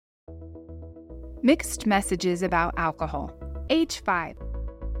Mixed messages about alcohol. Age 5.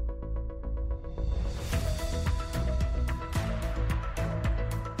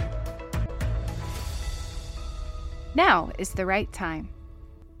 Now is the right time.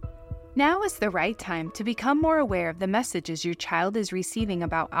 Now is the right time to become more aware of the messages your child is receiving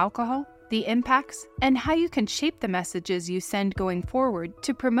about alcohol, the impacts, and how you can shape the messages you send going forward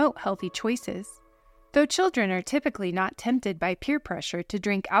to promote healthy choices. Though children are typically not tempted by peer pressure to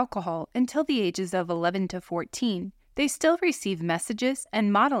drink alcohol until the ages of 11 to 14, they still receive messages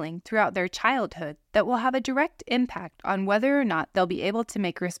and modeling throughout their childhood that will have a direct impact on whether or not they'll be able to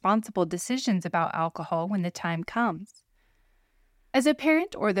make responsible decisions about alcohol when the time comes. As a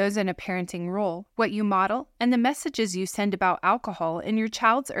parent or those in a parenting role, what you model and the messages you send about alcohol in your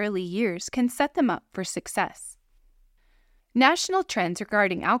child's early years can set them up for success. National trends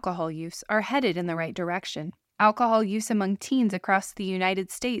regarding alcohol use are headed in the right direction. Alcohol use among teens across the United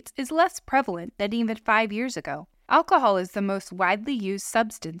States is less prevalent than even 5 years ago. Alcohol is the most widely used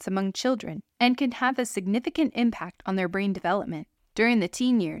substance among children and can have a significant impact on their brain development. During the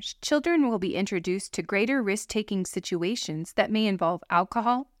teen years, children will be introduced to greater risk-taking situations that may involve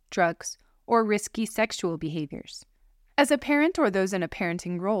alcohol, drugs, or risky sexual behaviors. As a parent or those in a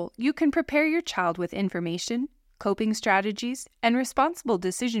parenting role, you can prepare your child with information, coping strategies, and responsible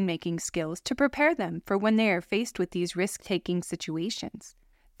decision-making skills to prepare them for when they are faced with these risk-taking situations.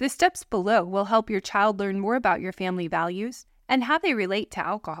 The steps below will help your child learn more about your family values and how they relate to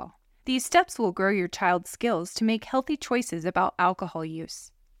alcohol. These steps will grow your child's skills to make healthy choices about alcohol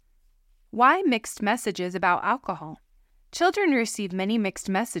use. Why mixed messages about alcohol? Children receive many mixed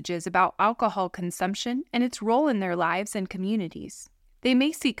messages about alcohol consumption and its role in their lives and communities. They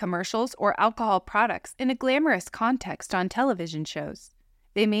may see commercials or alcohol products in a glamorous context on television shows.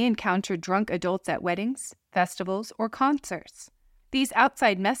 They may encounter drunk adults at weddings, festivals, or concerts. These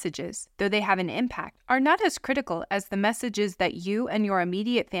outside messages, though they have an impact, are not as critical as the messages that you and your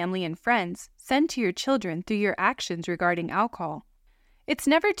immediate family and friends send to your children through your actions regarding alcohol. It's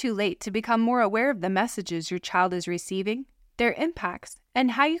never too late to become more aware of the messages your child is receiving, their impacts, and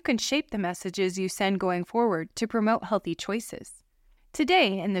how you can shape the messages you send going forward to promote healthy choices.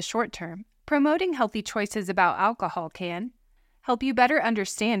 Today, in the short term, promoting healthy choices about alcohol can help you better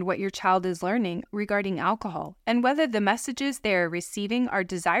understand what your child is learning regarding alcohol and whether the messages they are receiving are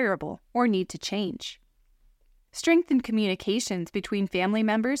desirable or need to change. Strengthen communications between family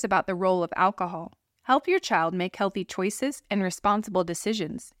members about the role of alcohol. Help your child make healthy choices and responsible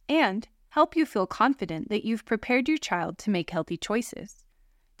decisions, and help you feel confident that you've prepared your child to make healthy choices.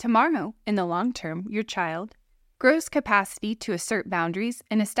 Tomorrow, in the long term, your child grows capacity to assert boundaries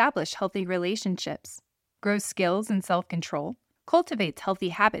and establish healthy relationships, grows skills and self-control, cultivates healthy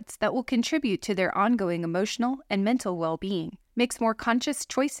habits that will contribute to their ongoing emotional and mental well-being, makes more conscious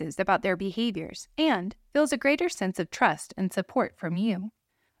choices about their behaviors, and feels a greater sense of trust and support from you.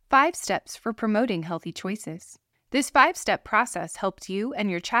 5 steps for promoting healthy choices. This 5-step process helps you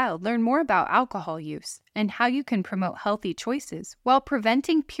and your child learn more about alcohol use and how you can promote healthy choices while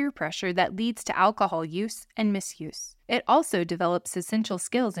preventing peer pressure that leads to alcohol use and misuse. It also develops essential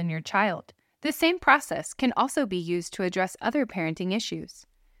skills in your child. The same process can also be used to address other parenting issues.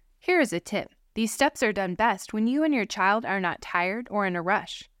 Here is a tip. These steps are done best when you and your child are not tired or in a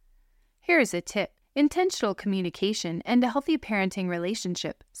rush. Here is a tip. Intentional communication and a healthy parenting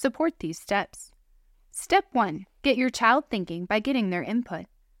relationship support these steps. Step 1. Get your child thinking by getting their input.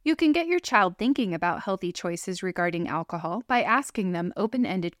 You can get your child thinking about healthy choices regarding alcohol by asking them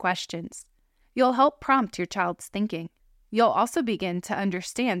open-ended questions. You'll help prompt your child's thinking. You'll also begin to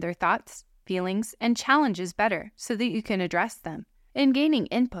understand their thoughts, feelings, and challenges better so that you can address them. In gaining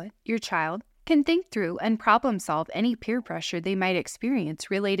input, your child can think through and problem solve any peer pressure they might experience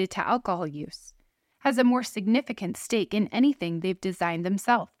related to alcohol use, has a more significant stake in anything they've designed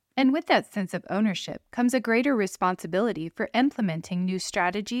themselves, and with that sense of ownership comes a greater responsibility for implementing new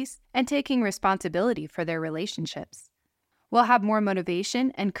strategies and taking responsibility for their relationships. Will have more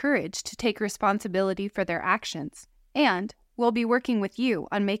motivation and courage to take responsibility for their actions, and will be working with you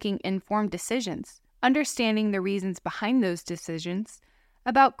on making informed decisions, understanding the reasons behind those decisions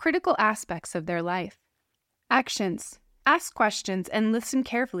about critical aspects of their life. Actions. Ask questions and listen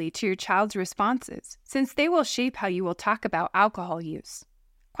carefully to your child's responses, since they will shape how you will talk about alcohol use.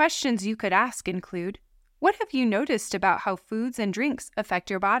 Questions you could ask include, what have you noticed about how foods and drinks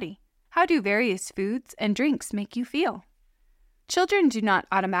affect your body? How do various foods and drinks make you feel? Children do not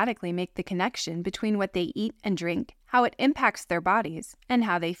automatically make the connection between what they eat and drink, how it impacts their bodies, and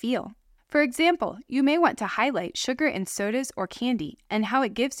how they feel. For example, you may want to highlight sugar in sodas or candy and how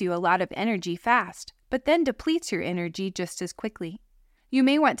it gives you a lot of energy fast, but then depletes your energy just as quickly. You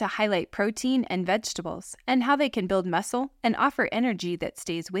may want to highlight protein and vegetables and how they can build muscle and offer energy that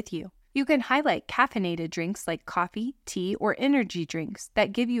stays with you. You can highlight caffeinated drinks like coffee, tea, or energy drinks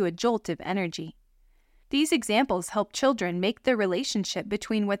that give you a jolt of energy. These examples help children make the relationship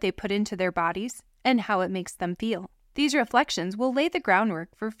between what they put into their bodies and how it makes them feel. These reflections will lay the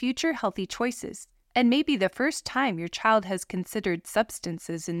groundwork for future healthy choices and may be the first time your child has considered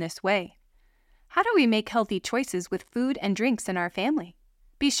substances in this way. How do we make healthy choices with food and drinks in our family?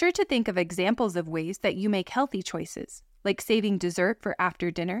 Be sure to think of examples of ways that you make healthy choices, like saving dessert for after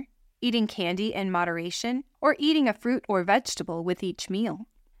dinner, eating candy in moderation, or eating a fruit or vegetable with each meal.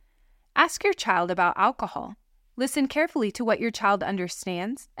 Ask your child about alcohol. Listen carefully to what your child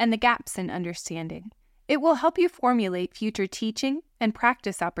understands and the gaps in understanding. It will help you formulate future teaching and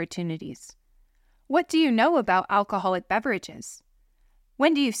practice opportunities. What do you know about alcoholic beverages?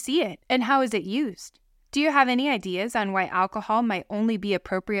 When do you see it, and how is it used? Do you have any ideas on why alcohol might only be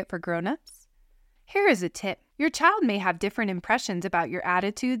appropriate for grown-ups? Here is a tip. Your child may have different impressions about your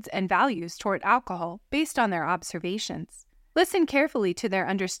attitudes and values toward alcohol based on their observations. Listen carefully to their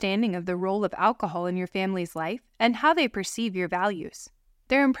understanding of the role of alcohol in your family's life and how they perceive your values.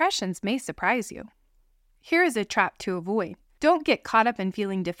 Their impressions may surprise you. Here is a trap to avoid. Don't get caught up in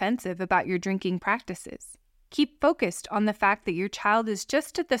feeling defensive about your drinking practices. Keep focused on the fact that your child is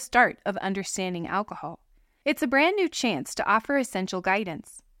just at the start of understanding alcohol. It's a brand new chance to offer essential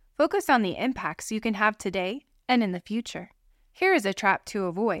guidance. Focus on the impacts you can have today and in the future. Here is a trap to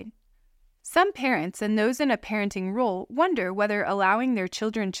avoid. Some parents and those in a parenting role wonder whether allowing their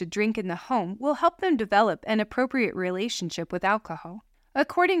children to drink in the home will help them develop an appropriate relationship with alcohol.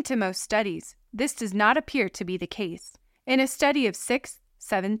 According to most studies, this does not appear to be the case. In a study of 6th,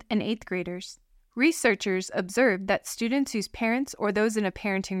 7th, and 8th graders, researchers observed that students whose parents or those in a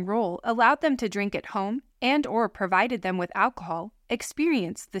parenting role allowed them to drink at home and/or provided them with alcohol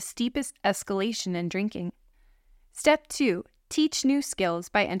experienced the steepest escalation in drinking. Step 2. Teach new skills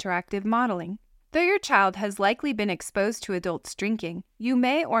by interactive modeling. Though your child has likely been exposed to adults drinking, you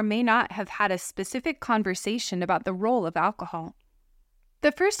may or may not have had a specific conversation about the role of alcohol.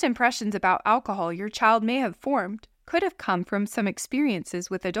 The first impressions about alcohol your child may have formed could have come from some experiences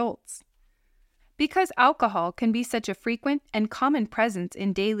with adults. Because alcohol can be such a frequent and common presence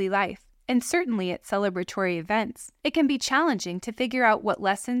in daily life, and certainly at celebratory events, it can be challenging to figure out what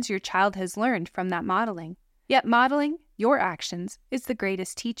lessons your child has learned from that modeling. Yet modeling your actions is the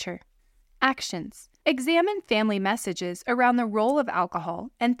greatest teacher. Actions. Examine family messages around the role of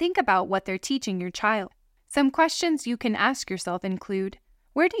alcohol and think about what they're teaching your child. Some questions you can ask yourself include,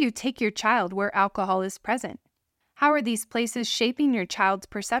 where do you take your child where alcohol is present? How are these places shaping your child's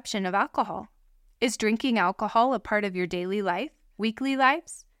perception of alcohol? Is drinking alcohol a part of your daily life, weekly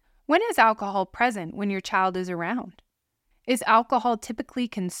lives? When is alcohol present when your child is around? Is alcohol typically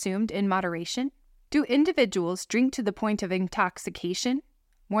consumed in moderation? Do individuals drink to the point of intoxication,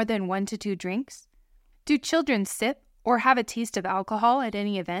 more than 1 to 2 drinks? Do children sip or have a taste of alcohol at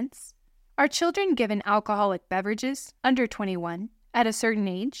any events? Are children given alcoholic beverages under 21 at a certain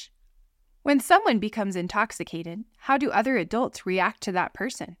age? When someone becomes intoxicated, how do other adults react to that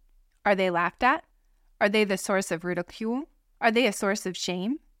person? Are they laughed at? Are they the source of ridicule? Are they a source of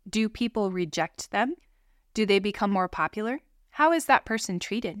shame? Do people reject them? Do they become more popular? How is that person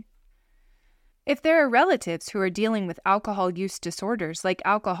treated? If there are relatives who are dealing with alcohol use disorders like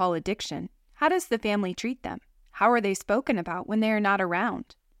alcohol addiction, how does the family treat them? How are they spoken about when they are not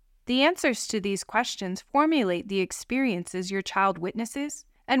around? The answers to these questions formulate the experiences your child witnesses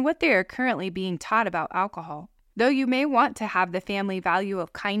and what they are currently being taught about alcohol. Though you may want to have the family value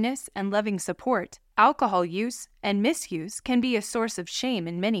of kindness and loving support, alcohol use and misuse can be a source of shame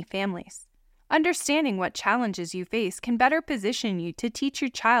in many families. Understanding what challenges you face can better position you to teach your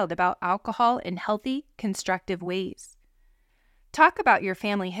child about alcohol in healthy, constructive ways. Talk about your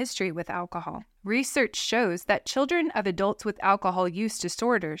family history with alcohol. Research shows that children of adults with alcohol use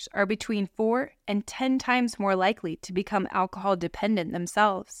disorders are between 4 and 10 times more likely to become alcohol dependent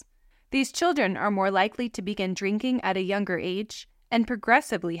themselves. These children are more likely to begin drinking at a younger age and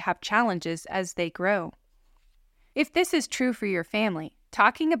progressively have challenges as they grow. If this is true for your family,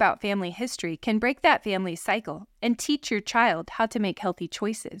 talking about family history can break that family cycle and teach your child how to make healthy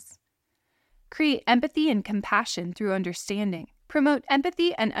choices. Create empathy and compassion through understanding. Promote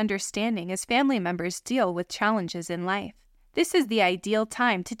empathy and understanding as family members deal with challenges in life. This is the ideal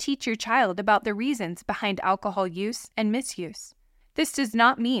time to teach your child about the reasons behind alcohol use and misuse. This does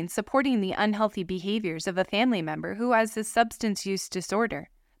not mean supporting the unhealthy behaviors of a family member who has a substance use disorder,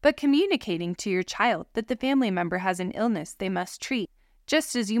 but communicating to your child that the family member has an illness they must treat,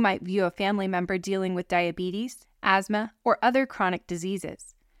 just as you might view a family member dealing with diabetes asthma, or other chronic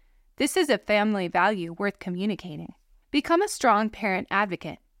diseases. This is a family value worth communicating. Become a strong parent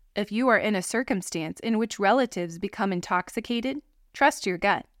advocate. If you are in a circumstance in which relatives become intoxicated, trust your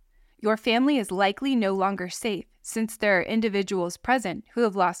gut. Your family is likely no longer safe since there are individuals present who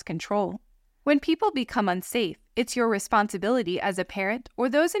have lost control. When people become unsafe, it's your responsibility as a parent or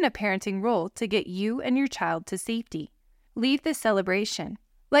those in a parenting role to get you and your child to safety. Leave the celebration.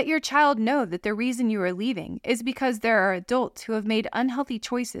 Let your child know that the reason you are leaving is because there are adults who have made unhealthy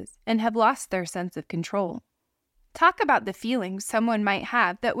choices and have lost their sense of control. Talk about the feelings someone might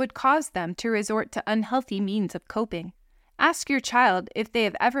have that would cause them to resort to unhealthy means of coping. Ask your child if they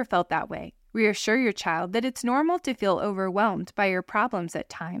have ever felt that way. Reassure your child that it's normal to feel overwhelmed by your problems at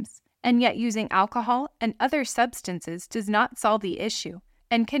times, and yet using alcohol and other substances does not solve the issue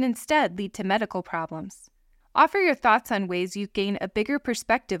and can instead lead to medical problems. Offer your thoughts on ways you gain a bigger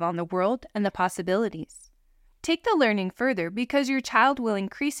perspective on the world and the possibilities. Take the learning further because your child will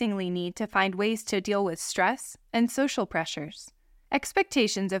increasingly need to find ways to deal with stress and social pressures.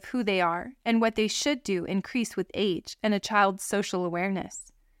 Expectations of who they are and what they should do increase with age and a child's social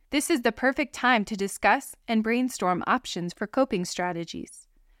awareness. This is the perfect time to discuss and brainstorm options for coping strategies.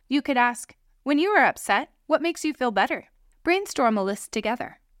 You could ask, when you are upset, what makes you feel better? Brainstorm a list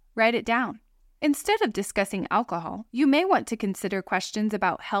together. Write it down. Instead of discussing alcohol, you may want to consider questions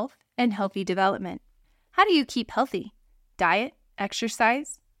about health and healthy development. How do you keep healthy? Diet,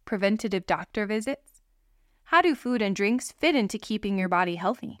 exercise, preventative doctor visits? How do food and drinks fit into keeping your body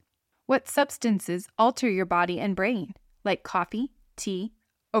healthy? What substances alter your body and brain, like coffee, tea,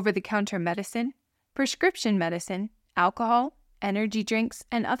 over-the-counter medicine, prescription medicine, alcohol, energy drinks,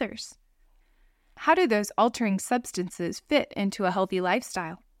 and others? How do those altering substances fit into a healthy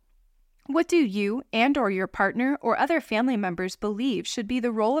lifestyle? What do you and/or your partner or other family members believe should be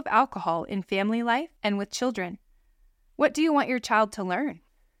the role of alcohol in family life and with children? What do you want your child to learn?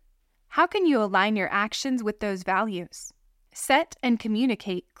 How can you align your actions with those values? Set and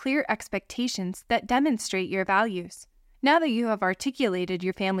communicate clear expectations that demonstrate your values. Now that you have articulated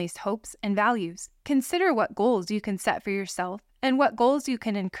your family's hopes and values, consider what goals you can set for yourself and what goals you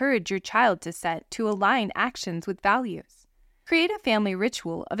can encourage your child to set to align actions with values. Create a family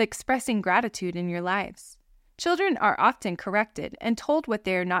ritual of expressing gratitude in your lives. Children are often corrected and told what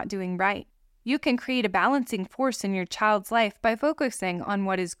they are not doing right. You can create a balancing force in your child's life by focusing on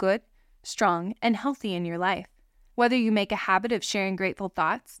what is good, strong, and healthy in your life. Whether you make a habit of sharing grateful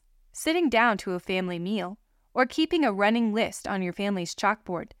thoughts, sitting down to a family meal, or keeping a running list on your family's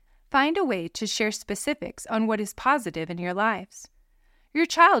chalkboard, find a way to share specifics on what is positive in your lives. Your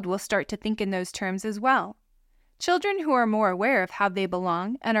child will start to think in those terms as well. Children who are more aware of how they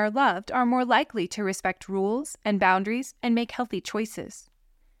belong and are loved are more likely to respect rules and boundaries and make healthy choices.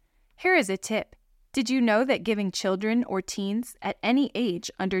 Here is a tip. Did you know that giving children or teens at any age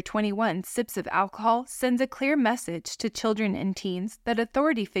under 21 sips of alcohol sends a clear message to children and teens that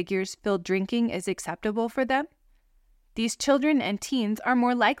authority figures feel drinking is acceptable for them? These children and teens are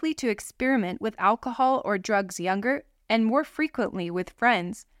more likely to experiment with alcohol or drugs younger and more frequently with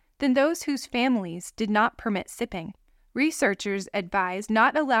friends than those whose families did not permit sipping. Researchers advise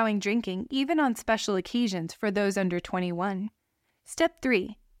not allowing drinking even on special occasions for those under 21. Step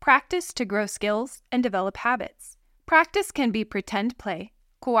 3. Practice to grow skills and develop habits. Practice can be pretend play,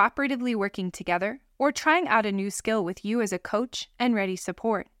 cooperatively working together, or trying out a new skill with you as a coach and ready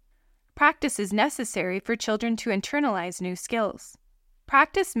support. Practice is necessary for children to internalize new skills.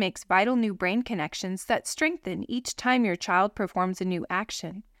 Practice makes vital new brain connections that strengthen each time your child performs a new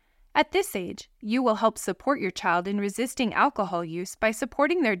action. At this age, you will help support your child in resisting alcohol use by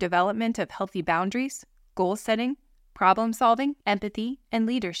supporting their development of healthy boundaries, goal setting, problem solving, empathy, and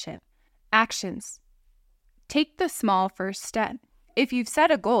leadership. Actions. Take the small first step. If you've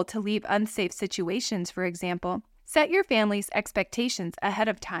set a goal to leave unsafe situations, for example, set your family's expectations ahead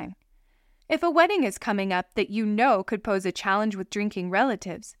of time. If a wedding is coming up that you know could pose a challenge with drinking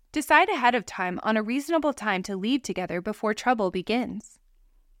relatives, decide ahead of time on a reasonable time to leave together before trouble begins.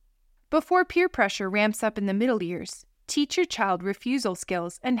 Before peer pressure ramps up in the middle years, teach your child refusal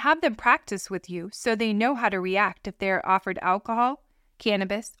skills and have them practice with you so they know how to react if they are offered alcohol,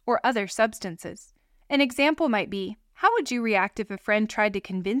 cannabis, or other substances. An example might be, how would you react if a friend tried to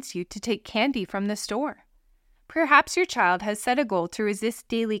convince you to take candy from the store? Perhaps your child has set a goal to resist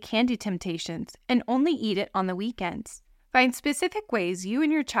daily candy temptations and only eat it on the weekends. Find specific ways you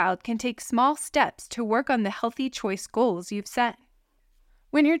and your child can take small steps to work on the healthy choice goals you've set.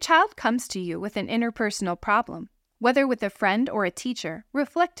 When your child comes to you with an interpersonal problem, whether with a friend or a teacher,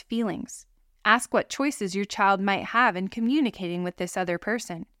 reflect feelings. Ask what choices your child might have in communicating with this other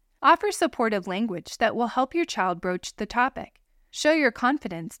person. Offer supportive language that will help your child broach the topic. Show your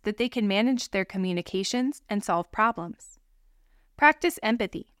confidence that they can manage their communications and solve problems. Practice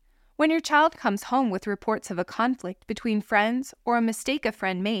empathy. When your child comes home with reports of a conflict between friends or a mistake a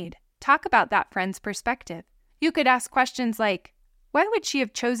friend made, talk about that friend's perspective. You could ask questions like, why would she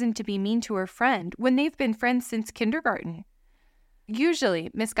have chosen to be mean to her friend when they've been friends since kindergarten? Usually,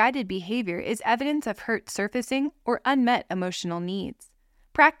 misguided behavior is evidence of hurt surfacing or unmet emotional needs.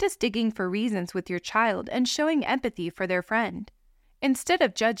 Practice digging for reasons with your child and showing empathy for their friend. Instead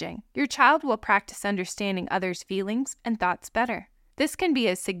of judging, your child will practice understanding others' feelings and thoughts better. This can be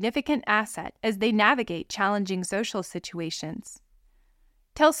a significant asset as they navigate challenging social situations.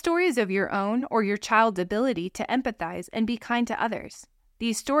 Tell stories of your own or your child's ability to empathize and be kind to others.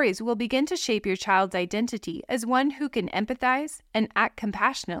 These stories will begin to shape your child's identity as one who can empathize and act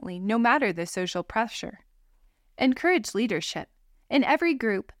compassionately no matter the social pressure. Encourage leadership. In every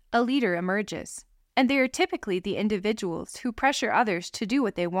group, a leader emerges, and they are typically the individuals who pressure others to do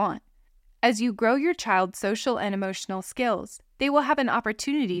what they want. As you grow your child's social and emotional skills, they will have an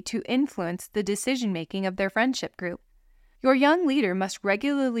opportunity to influence the decision-making of their friendship group. Your young leader must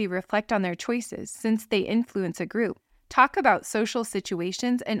regularly reflect on their choices since they influence a group. Talk about social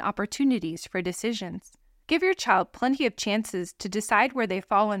situations and opportunities for decisions. Give your child plenty of chances to decide where they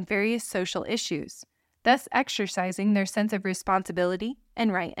fall on various social issues, thus exercising their sense of responsibility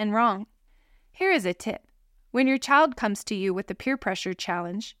and right and wrong. Here is a tip. When your child comes to you with a peer pressure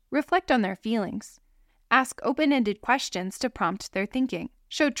challenge, reflect on their feelings. Ask open-ended questions to prompt their thinking.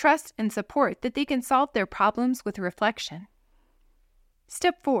 Show trust and support that they can solve their problems with reflection.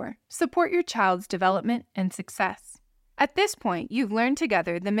 Step 4. Support your child's development and success. At this point, you've learned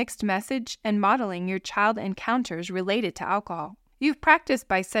together the mixed message and modeling your child encounters related to alcohol. You've practiced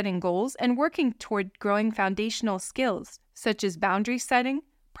by setting goals and working toward growing foundational skills, such as boundary setting,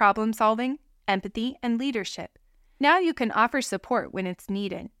 problem solving, empathy, and leadership. Now you can offer support when it's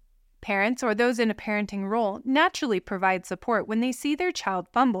needed. Parents or those in a parenting role naturally provide support when they see their child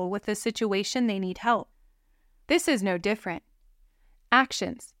fumble with a situation they need help. This is no different.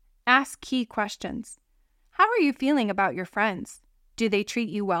 Actions. Ask key questions. How are you feeling about your friends? Do they treat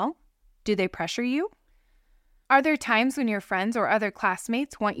you well? Do they pressure you? Are there times when your friends or other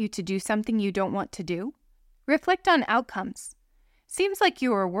classmates want you to do something you don't want to do? Reflect on outcomes. Seems like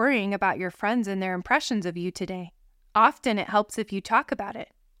you are worrying about your friends and their impressions of you today. Often it helps if you talk about it.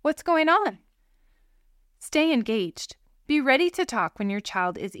 What's going on? Stay engaged. Be ready to talk when your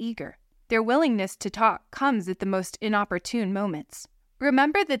child is eager. Their willingness to talk comes at the most inopportune moments.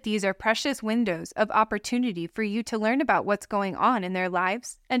 Remember that these are precious windows of opportunity for you to learn about what's going on in their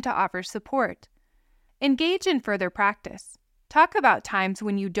lives and to offer support. Engage in further practice. Talk about times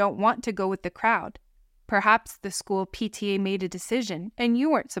when you don't want to go with the crowd. Perhaps the school PTA made a decision and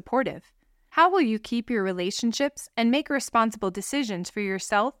you weren't supportive. How will you keep your relationships and make responsible decisions for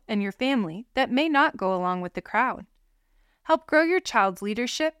yourself and your family that may not go along with the crowd? Help grow your child's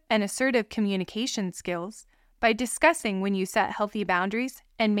leadership and assertive communication skills by discussing when you set healthy boundaries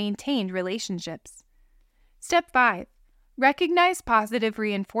and maintained relationships. Step 5. Recognize positive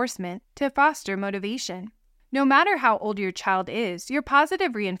reinforcement to foster motivation. No matter how old your child is, your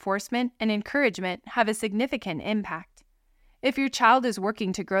positive reinforcement and encouragement have a significant impact. If your child is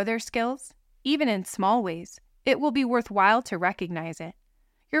working to grow their skills, even in small ways, it will be worthwhile to recognize it.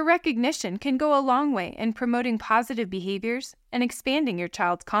 Your recognition can go a long way in promoting positive behaviors and expanding your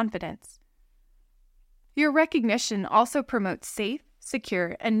child's confidence. Your recognition also promotes safe,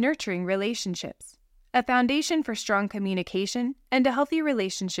 secure, and nurturing relationships, a foundation for strong communication and a healthy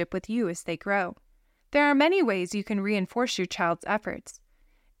relationship with you as they grow. There are many ways you can reinforce your child's efforts.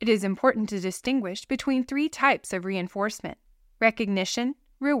 It is important to distinguish between 3 types of reinforcement: recognition,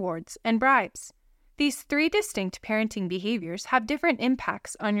 rewards, and bribes. These 3 distinct parenting behaviors have different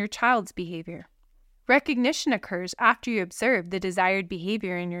impacts on your child's behavior. Recognition occurs after you observe the desired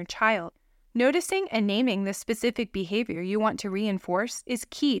behavior in your child. Noticing and naming the specific behavior you want to reinforce is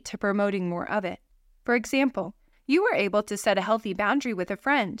key to promoting more of it. For example, you were able to set a healthy boundary with a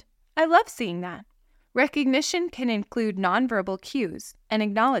friend. I love seeing that. Recognition can include nonverbal cues and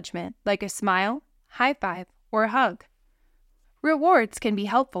acknowledgement like a smile, high five, or a hug. Rewards can be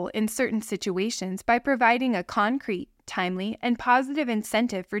helpful in certain situations by providing a concrete, timely, and positive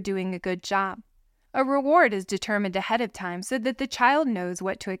incentive for doing a good job. A reward is determined ahead of time so that the child knows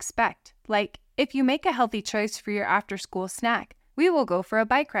what to expect, like, if you make a healthy choice for your after-school snack, we will go for a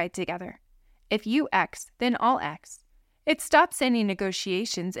bike ride together. If you X, then I'll X. It stops any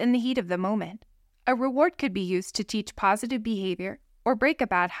negotiations in the heat of the moment. A reward could be used to teach positive behavior or break a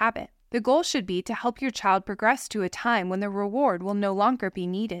bad habit. The goal should be to help your child progress to a time when the reward will no longer be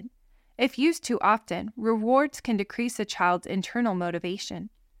needed. If used too often, rewards can decrease a child's internal motivation.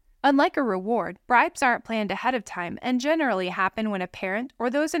 Unlike a reward, bribes aren't planned ahead of time and generally happen when a parent or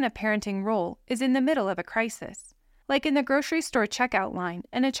those in a parenting role is in the middle of a crisis, like in the grocery store checkout line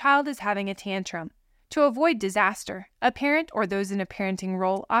and a child is having a tantrum. To avoid disaster, a parent or those in a parenting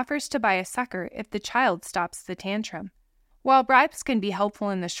role offers to buy a sucker if the child stops the tantrum. While bribes can be helpful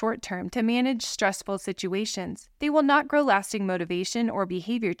in the short term to manage stressful situations, they will not grow lasting motivation or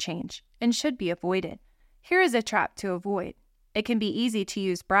behavior change and should be avoided. Here is a trap to avoid. It can be easy to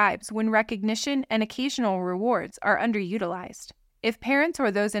use bribes when recognition and occasional rewards are underutilized. If parents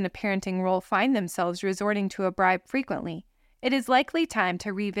or those in a parenting role find themselves resorting to a bribe frequently, it is likely time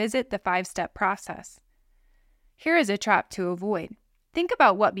to revisit the 5-step process. Here is a trap to avoid. Think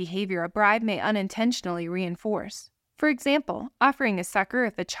about what behavior a bribe may unintentionally reinforce. For example, offering a sucker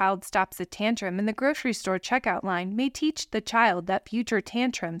if a child stops a tantrum in the grocery store checkout line may teach the child that future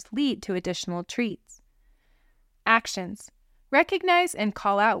tantrums lead to additional treats. Actions. Recognize and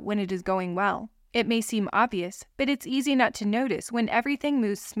call out when it is going well. It may seem obvious, but it's easy not to notice when everything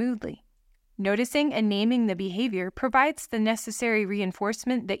moves smoothly. Noticing and naming the behavior provides the necessary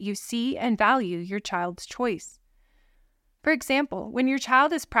reinforcement that you see and value your child's choice. For example, when your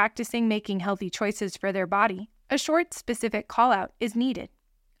child is practicing making healthy choices for their body, a short, specific call-out is needed.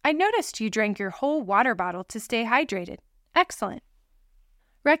 I noticed you drank your whole water bottle to stay hydrated. Excellent.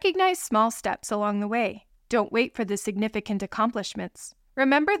 Recognize small steps along the way. Don't wait for the significant accomplishments.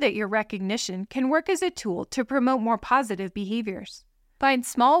 Remember that your recognition can work as a tool to promote more positive behaviors. Find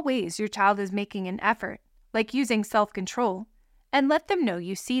small ways your child is making an effort, like using self-control, and let them know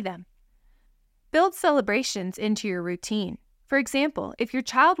you see them. Build celebrations into your routine. For example, if your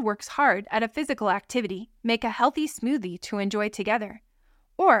child works hard at a physical activity, make a healthy smoothie to enjoy together.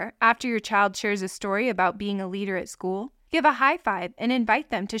 Or, after your child shares a story about being a leader at school, give a high five and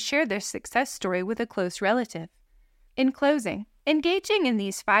invite them to share their success story with a close relative. In closing, engaging in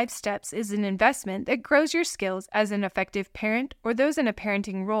these 5 steps is an investment that grows your skills as an effective parent or those in a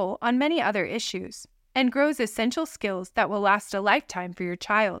parenting role on many other issues, and grows essential skills that will last a lifetime for your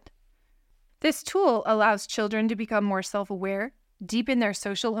child. This tool allows children to become more self-aware, deepen their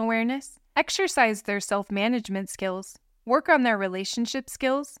social awareness, exercise their self-management skills, work on their relationship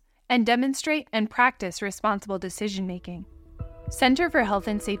skills, and demonstrate and practice responsible decision-making. Center for Health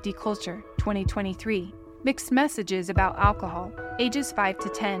and Safety Culture, 2023. Mixed messages about alcohol, ages 5 to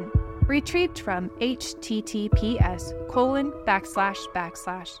 10. Retrieved from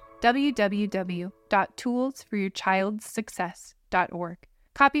https://www.toolsforyourchildsuccess.org.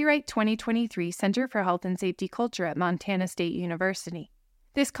 Copyright 2023 Center for Health and Safety Culture at Montana State University.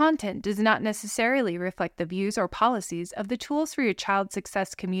 This content does not necessarily reflect the views or policies of the Tools for Your Child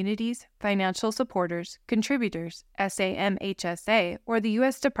Success communities, financial supporters, contributors, SAMHSA, or the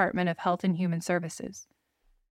U.S. Department of Health and Human Services.